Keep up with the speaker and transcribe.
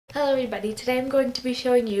Hello everybody, today I'm going to be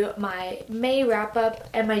showing you my May wrap-up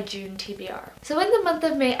and my June TBR. So in the month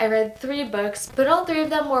of May I read 3 books, but all 3 of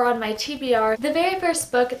them were on my TBR. The very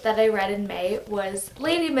first book that I read in May was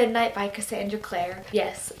Lady Midnight by Cassandra Clare.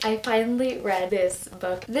 Yes, I finally read this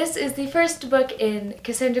book. This is the first book in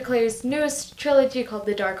Cassandra Clare's newest trilogy called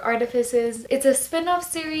The Dark Artifices. It's a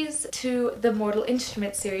spin-off series to the Mortal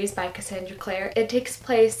Instruments series by Cassandra Clare. It takes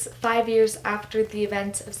place 5 years after the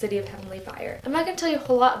events of City of Heavenly Fire. I'm not going to tell you a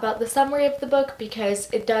whole lot about the summary of the book because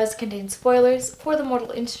it does contain spoilers for the Mortal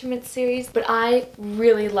Instruments series, but I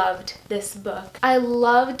really loved this book. I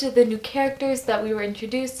loved the new characters that we were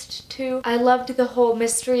introduced to. I loved the whole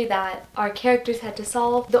mystery that our characters had to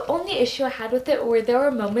solve. The only issue I had with it were there were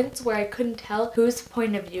moments where I couldn't tell whose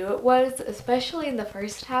point of view it was, especially in the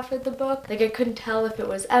first half of the book. Like I couldn't tell if it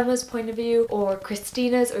was Emma's point of view or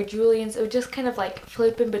Christina's or Julian's. It would just kind of like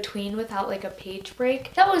flip in between without like a page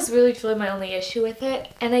break. That was really truly my only issue with it,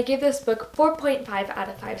 and I gave this book 4.5 out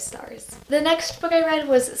of 5 stars. The next book I read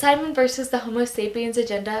was Simon vs. the Homo Sapiens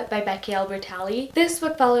Agenda by Becky Albertalli. This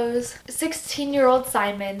book follows 16-year-old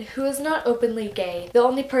Simon, who is not openly gay. The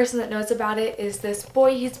only person that knows about it is this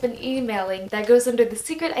boy he's been emailing that goes under the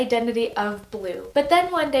secret identity of Blue. But then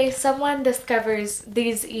one day someone discovers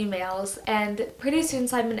these emails and pretty soon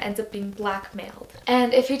Simon ends up being blackmailed.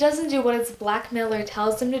 And if he doesn't do what his blackmailer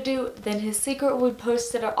tells him to do, then his secret will be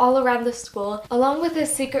posted all around the school. Along with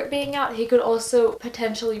his secret being out, he could also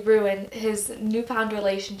potentially ruin his newfound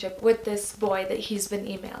relationship with this boy that he's been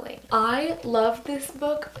emailing. I loved this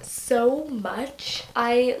book so much.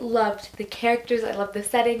 I loved the characters, I loved the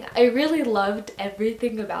setting, I really loved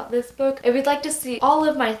everything about this book. If you'd like to see all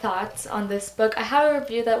of my thoughts on this book, I have a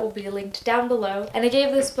review that will be linked down below, and I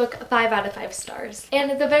gave this book 5 out of 5 stars.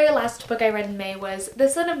 And the very last book I read in May was The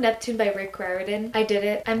Son of Neptune by Rick Riordan. I did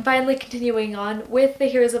it. I'm finally continuing on with the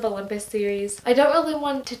Heroes of Olympus series. I don't really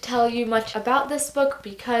want to tell you much about this book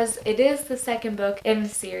because it is the second book in the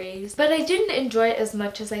series, but I didn't enjoy it as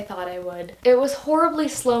much as I thought I would. It was horribly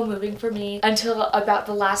slow moving for me until about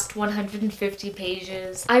the last 150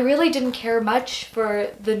 pages. I really didn't care much for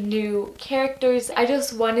the new characters. I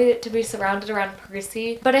just wanted it to be surrounded around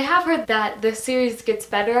Percy, but I have heard that the series gets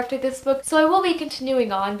better after this book, so I will be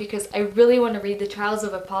continuing on because I really want to read the Trials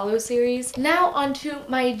of Apollo series. Now on to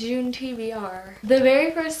my June TBR. The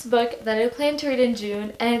very first book that I plan to read in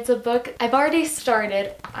June, and it's a book I've already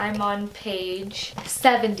started. I'm on page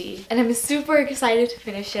 70 and I'm super excited to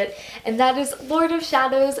finish it, and that is Lord of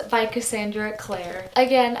Shadows by Cassandra Clare.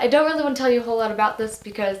 Again, I don't really want to tell you a whole lot about this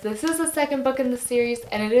because this is the second book in the series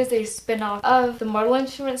and it is a spin-off of the Mortal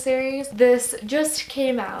Instruments series. This just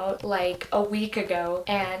came out like a week ago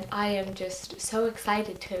and I am just so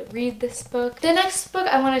excited to read this book. The next book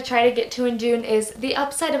I want to try to get to in June is The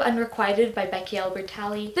Upside of Unrequited by Becky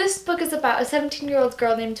Albertalli. This book is about a 17-year-old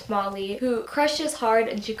girl named Molly who crushes hard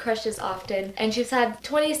and she crushes often, and she's had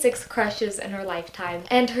 26 crushes in her lifetime.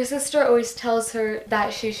 And her sister always tells her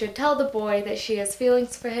that she should tell the boy that she has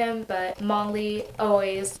feelings for him, but Molly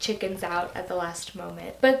always chickens out at the last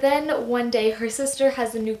moment. But then one day her sister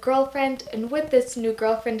has a new girlfriend, and with this new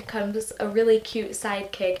girlfriend comes a really cute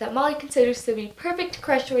sidekick that Molly considers to be perfect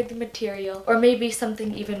crush-worthy material, or maybe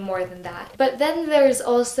something even more than that. But then there's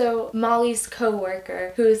also Molly's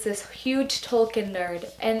co-worker, who is this huge Tolkien nerd,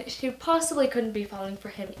 and she possibly couldn't be falling for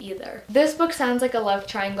him either. This book sounds like a love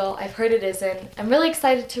triangle. I've heard it isn't. I'm really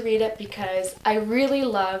excited to read it because I really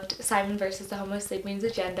loved Simon vs. the Homo Sapiens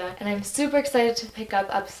Agenda, and I'm super excited to pick up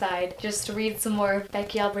Upside just to read some more of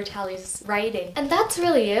Becky Albertalli's writing. And that's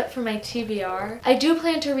really it for my TBR. I do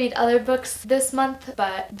plan to read other books this month,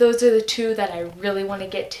 but those are the 2 that I really want to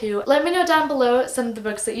get to. Let me know down below some of the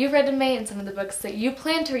books that you've read in May and some of the books that you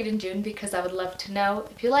plan to read in June because I would love to know.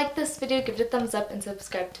 If you like this video, give it a thumbs up and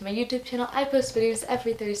subscribe to my YouTube channel. I post videos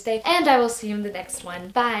every Thursday, and I will see you in the next one.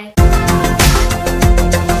 Bye!